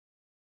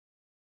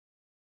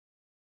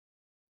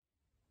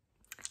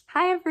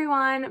Hi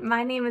everyone,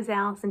 my name is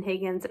Allison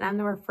Higgins and I'm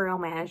the referral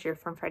manager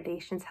from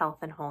Foundations Health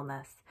and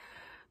Wholeness.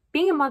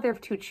 Being a mother of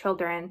 2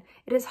 children,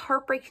 it is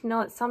heartbreaking to know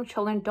that some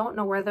children don't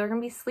know where they're going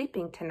to be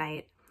sleeping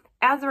tonight.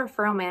 As a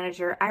referral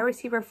manager, I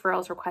receive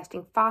referrals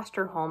requesting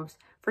foster homes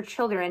for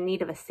children in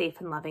need of a safe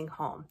and loving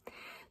home.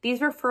 These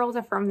referrals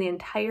are from the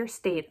entire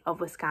state of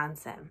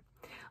Wisconsin.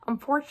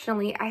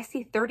 Unfortunately, I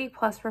see 30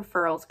 plus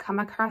referrals come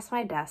across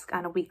my desk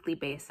on a weekly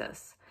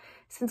basis.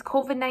 Since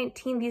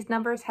COVID-19, these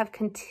numbers have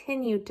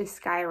continued to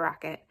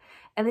skyrocket,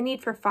 and the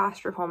need for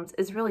foster homes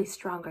is really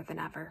stronger than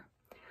ever.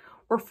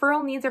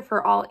 Referral needs are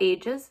for all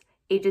ages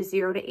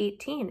 0 to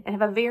 18, and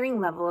have a varying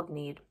level of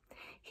need.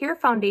 Here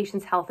at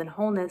Foundations Health and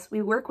Wholeness,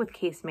 we work with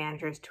case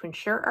managers to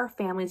ensure our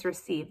families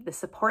receive the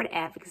support and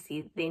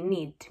advocacy they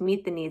need to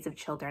meet the needs of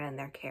children in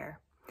their care.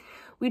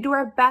 We do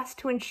our best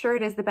to ensure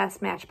it is the best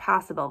match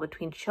possible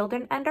between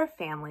children and our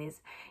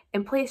families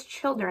and place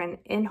children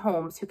in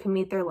homes who can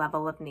meet their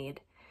level of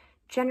need.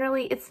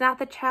 Generally, it's not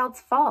the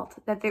child's fault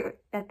that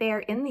they are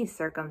in these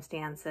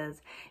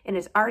circumstances, and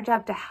it's our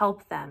job to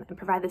help them and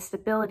provide the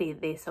stability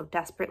they so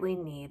desperately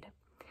need.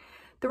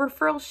 The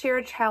referrals share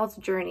a child's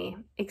journey,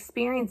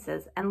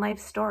 experiences, and life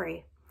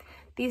story.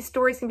 These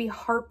stories can be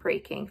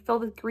heartbreaking,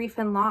 filled with grief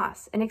and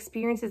loss, and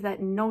experiences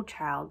that no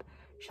child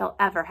shall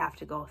ever have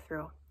to go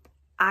through.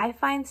 I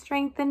find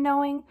strength in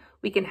knowing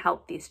we can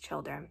help these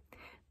children.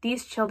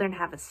 These children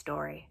have a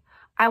story.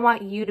 I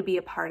want you to be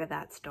a part of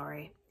that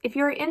story. If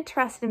you're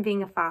interested in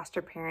being a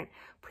foster parent,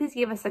 please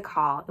give us a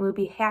call and we'll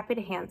be happy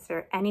to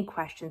answer any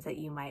questions that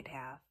you might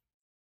have.